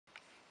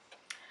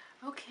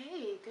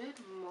Okay, good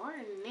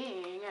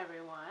morning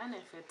everyone,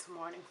 if it's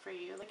morning for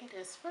you like it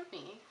is for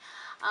me.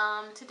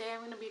 Today I'm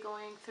going to be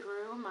going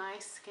through my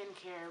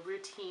skincare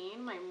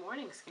routine, my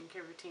morning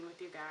skincare routine with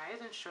you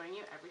guys, and showing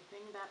you everything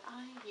that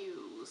I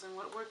use and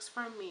what works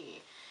for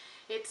me.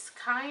 It's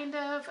kind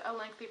of a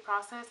lengthy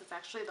process. It's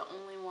actually the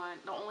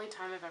only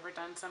time I've ever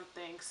done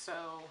something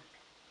so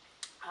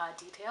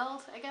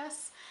detailed, I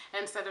guess.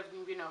 Instead of,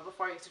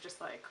 before I used to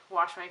just like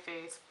wash my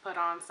face, put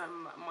on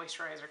some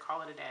moisturizer,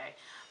 call it a day.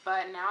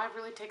 But now I've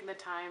really taken the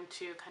time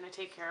to kind of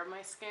take care of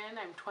my skin.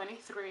 I'm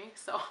 23,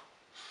 so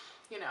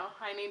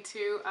I need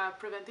to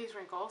prevent these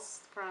wrinkles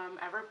from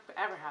ever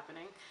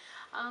happening.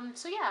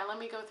 So yeah, let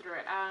me go through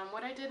it.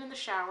 What I did in the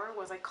shower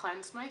was I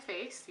cleansed my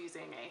face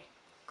using a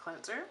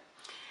cleanser,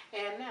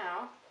 and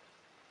now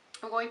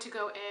I'm going to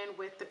go in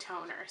with the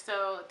toner.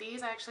 So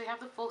these I actually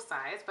have the full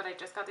size, but I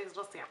just got these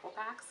little sample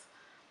packs.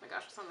 Oh my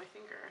gosh, it's on my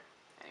finger.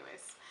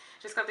 Anyways,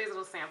 just got these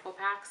little sample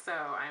packs, so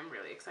I'm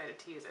really excited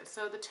to use it.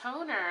 So the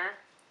toner,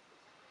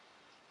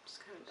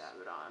 just kind of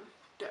dab it on.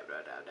 Dab,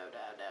 dab, dab, dab,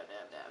 dab, dab,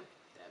 dab, dab,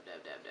 dab,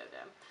 dab, dab, dab,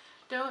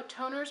 dab.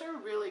 Toners are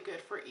really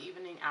good for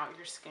evening out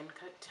your skin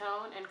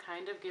tone and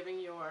kind of giving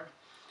your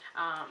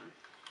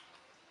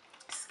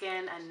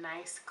skin a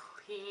nice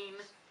clean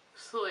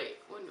slate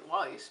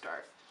while you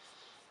start.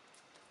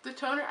 The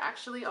toner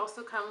actually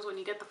also comes when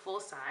you get the full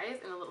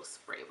size in a little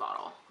spray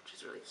bottle, which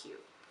is really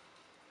cute.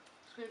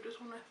 So you just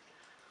want to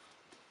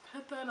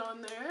put that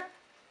on there.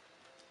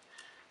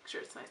 Make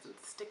sure it's nice and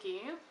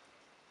sticky.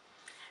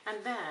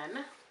 And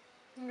then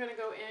I'm going to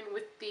go in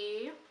with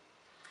the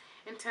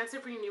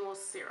Intensive Renewal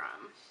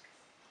Serum.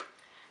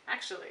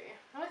 Actually,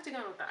 I like to go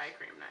in with the eye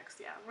cream next.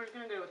 Yeah, we're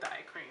going to go with the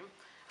eye cream.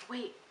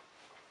 Wait.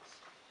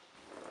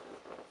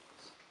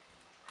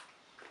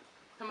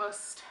 The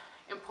most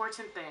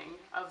important thing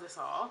of this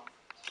all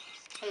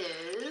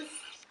is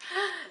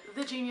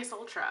the Genius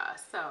Ultra.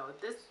 So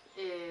this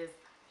is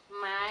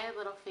my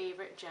little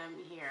favorite gem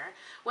here.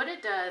 What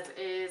it does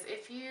is,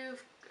 if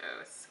you've,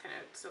 it's kind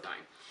of still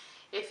going.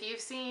 If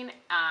you've seen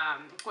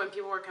when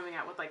people were coming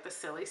out with like the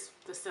silly sponge,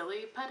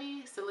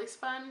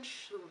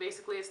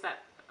 basically it's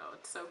that, oh,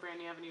 it's so brand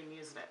new, I haven't even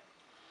used it.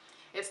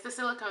 It's the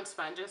silicone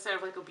sponge instead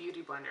of like a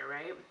beauty blender,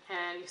 right?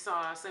 And you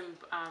saw some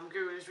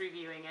gurus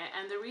reviewing it.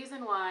 And the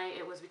reason why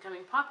it was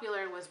becoming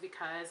popular was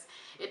because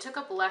it took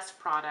up less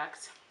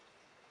product.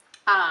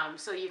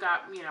 So you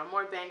got,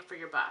 more bang for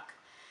your buck.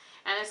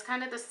 And it's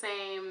kind of the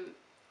same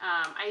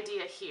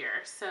idea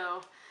here.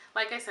 So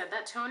like I said,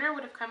 that toner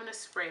would have come in a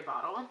spray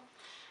bottle.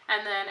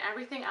 And then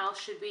everything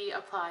else should be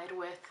applied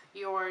with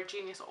your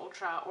Genius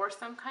Ultra or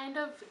some kind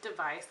of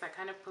device that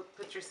kind of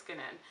puts your skin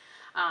in.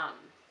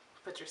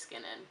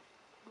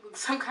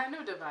 Some kind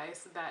of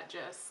device that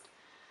just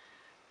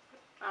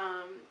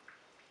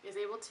is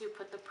able to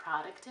put the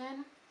product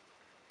in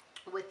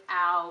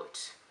without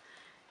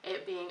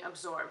it being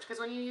absorbed. Because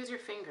when you use your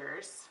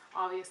fingers,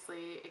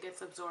 obviously it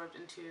gets absorbed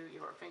into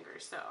your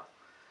fingers. So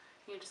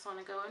you just want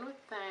to go in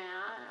with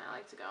that. I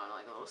like to go in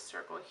like a little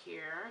circle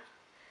here.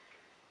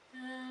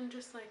 And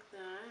just like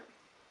that.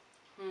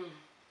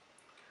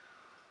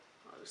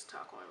 I'll just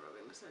talk while I'm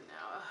rubbing this in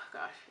now. Oh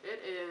gosh,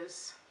 it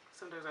is.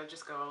 Sometimes I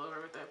just go all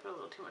over with it. I put a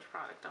little too much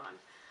product on.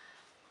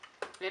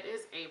 It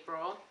is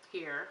April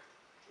here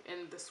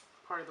in this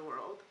part of the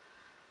world.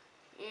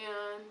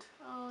 And,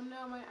 oh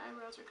no, my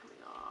eyebrows are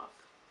coming off.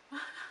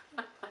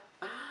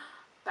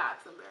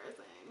 That's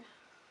embarrassing.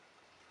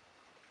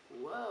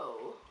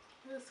 Whoa,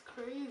 that's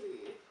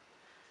crazy.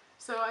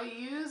 So I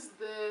use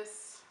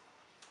this,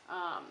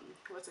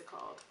 what's it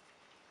called?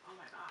 Oh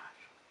my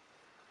gosh.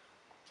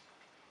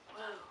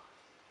 Whoa.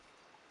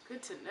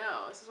 Good to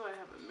know. This is why I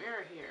have a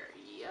mirror here.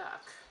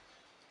 Yuck.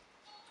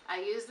 I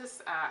use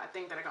this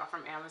thing that I got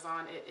from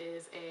Amazon. It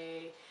is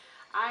a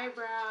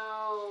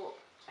eyebrow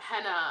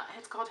henna.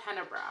 It's called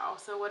Henna Brow.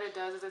 So what it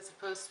does is it's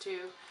supposed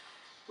to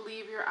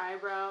leave your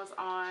eyebrows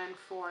on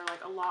for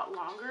like a lot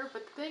longer.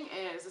 But the thing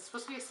is, it's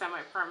supposed to be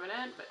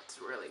semi-permanent, but it's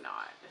really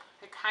not.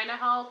 It kind of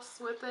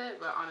helps with it,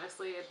 but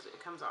honestly, it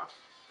comes off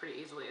pretty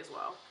easily as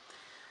well.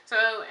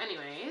 So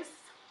anyways,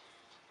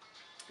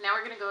 now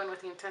we're going to go in with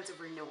the Intensive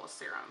Renewal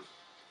Serum.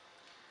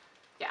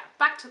 Yeah,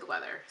 back to the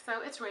weather.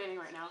 So it's raining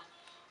right now.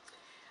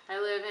 I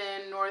live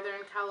in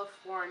Northern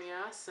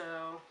California,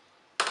 so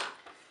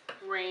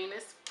rain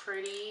is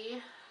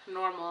pretty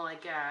normal, I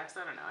guess.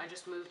 I don't know. I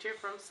just moved here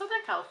from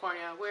Southern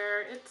California,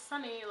 where it's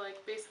sunny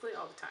like basically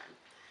all the time.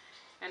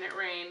 And it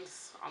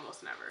rains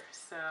almost never.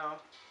 So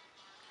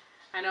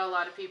I know a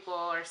lot of people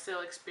are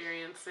still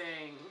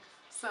experiencing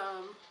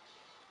some,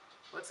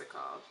 what's it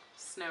called?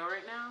 Snow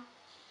right now.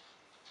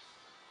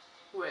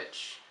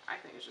 Which I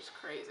think is just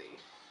crazy.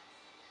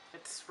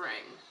 It's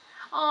spring.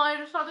 Oh, I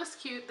just saw the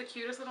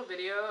cutest little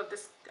video of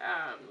this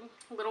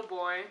little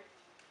boy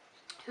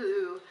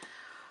who,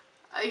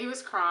 he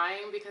was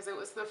crying because it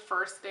was the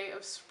first day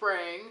of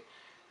spring.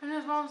 And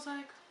his mom's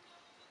like,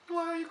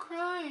 why are you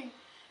crying?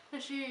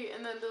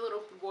 And then the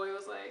little boy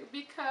was like,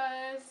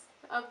 because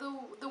of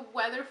the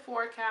weather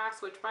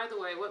forecast, which by the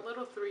way, what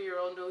little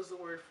 3-year-old knows the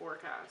word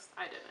forecast?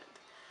 I didn't.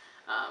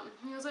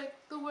 He was like,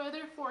 the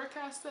weather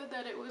forecast said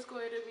that it was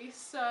going to be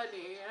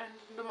sunny.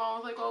 And the mom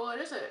was like, well, what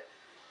is it?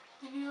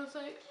 And he was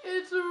like,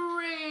 it's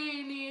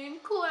rainy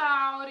and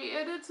cloudy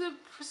and it's the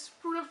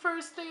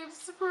first day of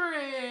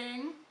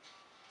spring.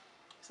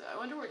 So I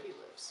wonder where he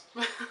lives.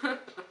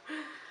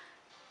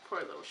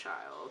 Poor little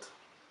child.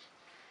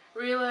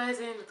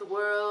 Realizing that the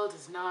world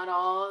is not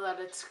all that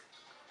it's,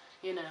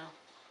 you know,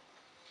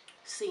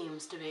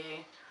 seems to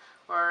be.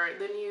 Or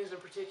the news in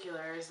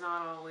particular is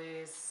not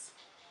always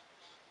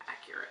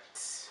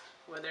accurate.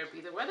 Whether it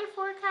be the weather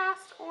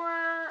forecast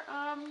or,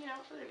 you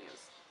know, other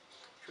news.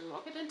 Which we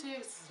won't get into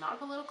because this is not a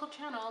political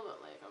channel,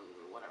 but like,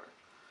 whatever.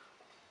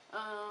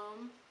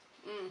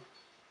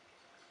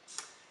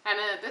 And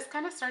this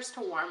kind of starts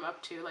to warm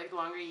up too, like the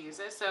longer you use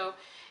it. So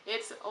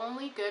it's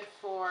only good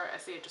for, I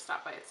see it just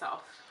stopped by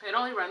itself. It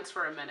only runs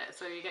for a minute,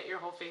 so you get your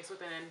whole face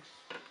within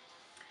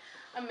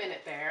a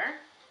minute there.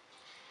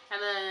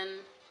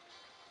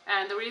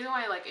 And the reason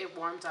why like it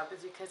warms up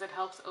is because it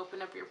helps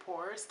open up your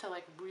pores to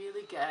like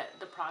really get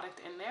the product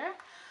in there.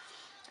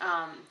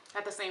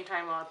 At the same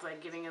time while it's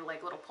like giving it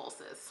like little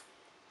pulses.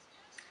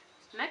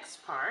 Next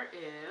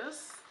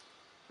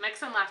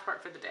and last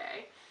part for the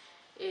day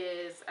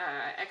is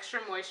extra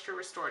moisture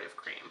restorative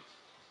cream.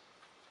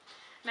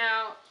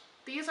 Now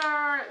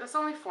that's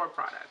only 4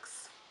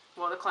 products.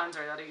 Well, the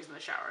cleanser that I use in the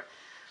shower,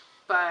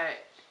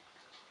 but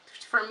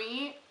for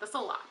me that's a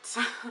lot.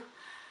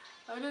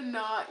 I did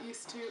not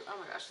used to, oh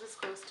my gosh, this is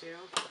close to,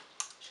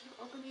 should have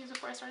opened these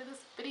before I started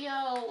this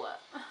video.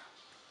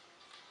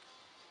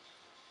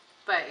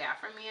 But yeah,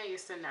 for me, I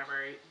used to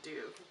never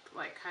do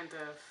like kind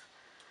of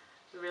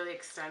really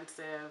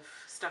extensive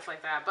stuff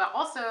like that. But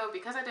also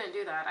because I didn't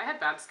do that, I had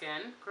bad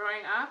skin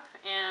growing up,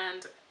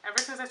 and ever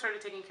since I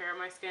started taking care of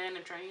my skin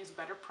and trying to use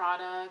better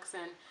products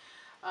and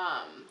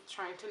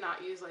trying to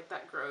not use like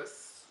that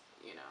gross,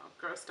 you know,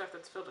 gross stuff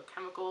that's filled with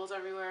chemicals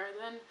everywhere,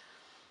 then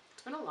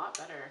it's been a lot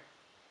better.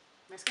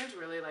 My skin's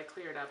really like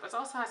cleared up. It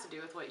also has to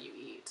do with what you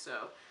eat.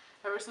 So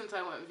ever since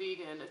I went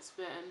vegan, it's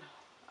been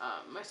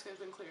my skin's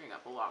been clearing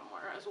up a lot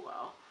more as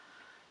well.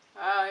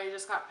 I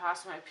just got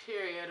past my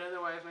period,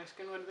 otherwise my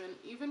skin would have been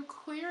even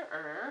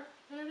clearer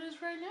than it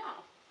is right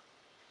now.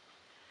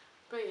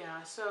 But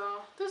yeah,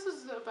 so this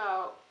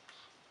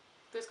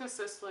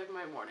consists like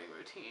my morning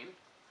routine.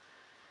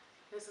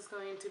 This is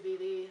going to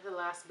be the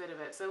last bit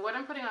of it. So what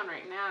I'm putting on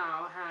right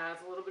now has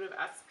a little bit of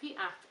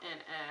SPF in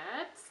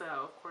it. So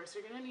of course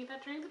you're gonna need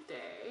that during the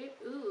day.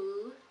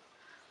 Ooh.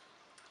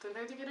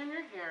 Sometimes you get in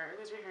your hair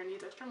because your hair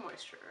needs extra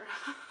moisture.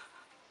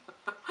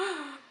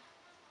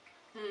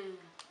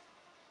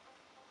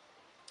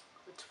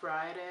 It's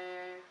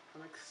Friday.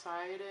 I'm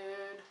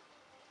excited.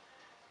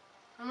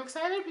 I'm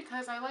excited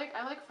because I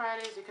like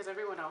Fridays because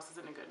everyone else is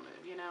in a good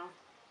mood, you know?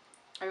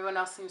 Everyone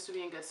else seems to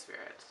be in good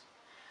spirits.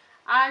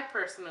 I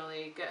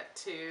personally get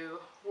to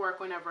work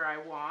whenever I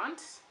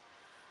want.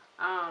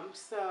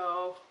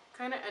 So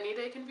kind of any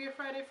day can be a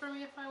Friday for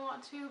me if I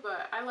want to,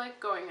 but I like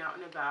going out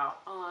and about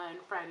on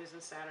Fridays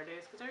and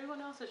Saturdays because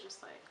everyone else is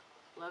just like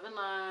living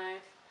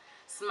life,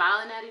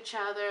 smiling at each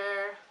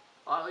other.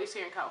 Well, at least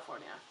here in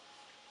California.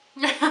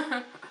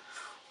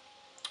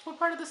 What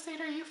part of the state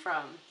are you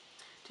from?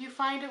 Do you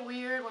find it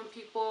weird when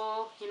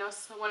people, you know,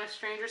 when a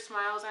stranger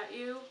smiles at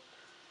you?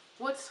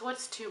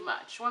 What's too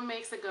much? What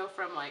makes it go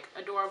from like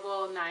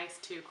adorable, nice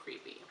to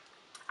creepy?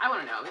 I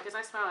want to know because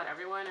I smile at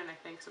everyone and I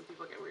think some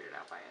people get weirded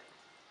out by it.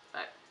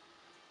 But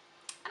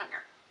I don't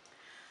care.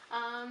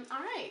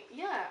 Alright,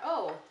 yeah.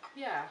 Oh,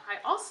 yeah. I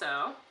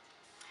also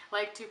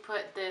like to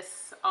put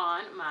this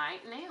on my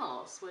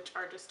nails, which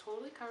are just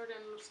totally covered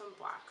in some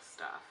black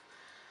stuff.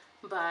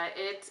 But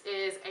it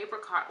is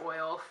apricot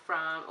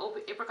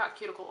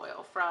cuticle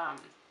oil from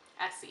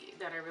Essie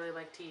that I really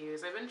like to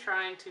use. I've been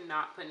trying to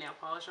not put nail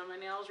polish on my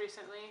nails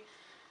recently.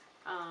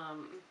 I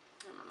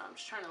don't know, I'm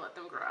just trying to let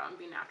them grow out and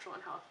be natural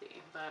and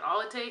healthy. But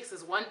all it takes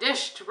is one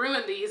dish to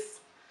ruin these.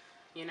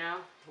 You know,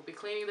 we'll be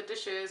cleaning the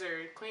dishes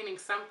or cleaning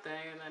something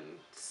and then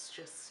it's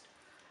just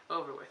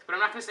over with. But I'm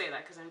not going to say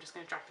that because I'm just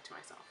going to drop it to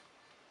myself.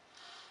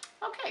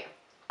 Okay,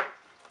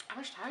 how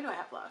much time do I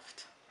have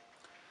left?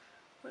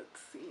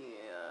 Let's see,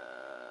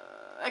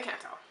 I can't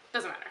tell,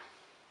 doesn't matter.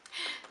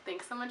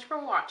 Thanks so much for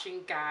watching,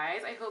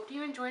 guys. I hope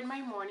you enjoyed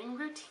my morning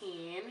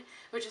routine,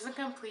 which isn't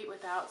complete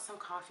without some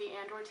coffee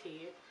and or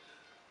tea.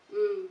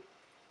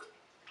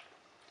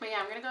 But yeah,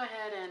 I'm gonna go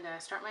ahead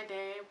and start my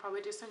day,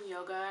 probably do some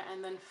yoga,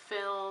 and then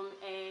film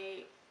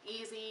a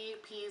easy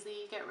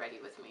peasy get ready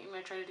with me. I'm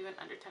gonna try to do it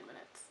under 10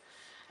 minutes.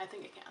 I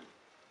think I can.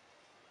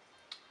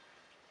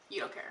 You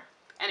don't care.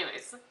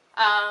 Anyways,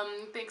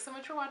 thanks so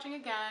much for watching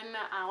again.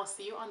 I will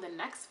see you on the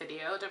next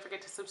video. Don't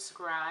forget to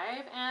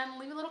subscribe and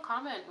leave a little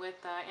comment with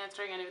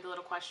answering any of the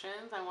little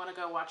questions. I want to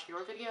go watch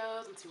your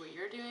videos and see what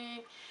you're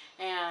doing,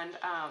 and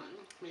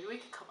maybe we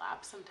could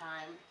collab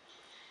sometime.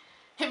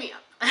 Hit me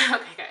up.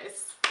 Okay,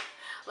 guys.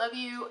 Love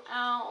you.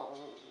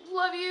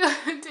 Love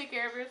you. Take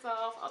care of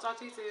yourself. I'll talk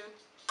to you soon.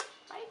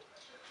 Bye.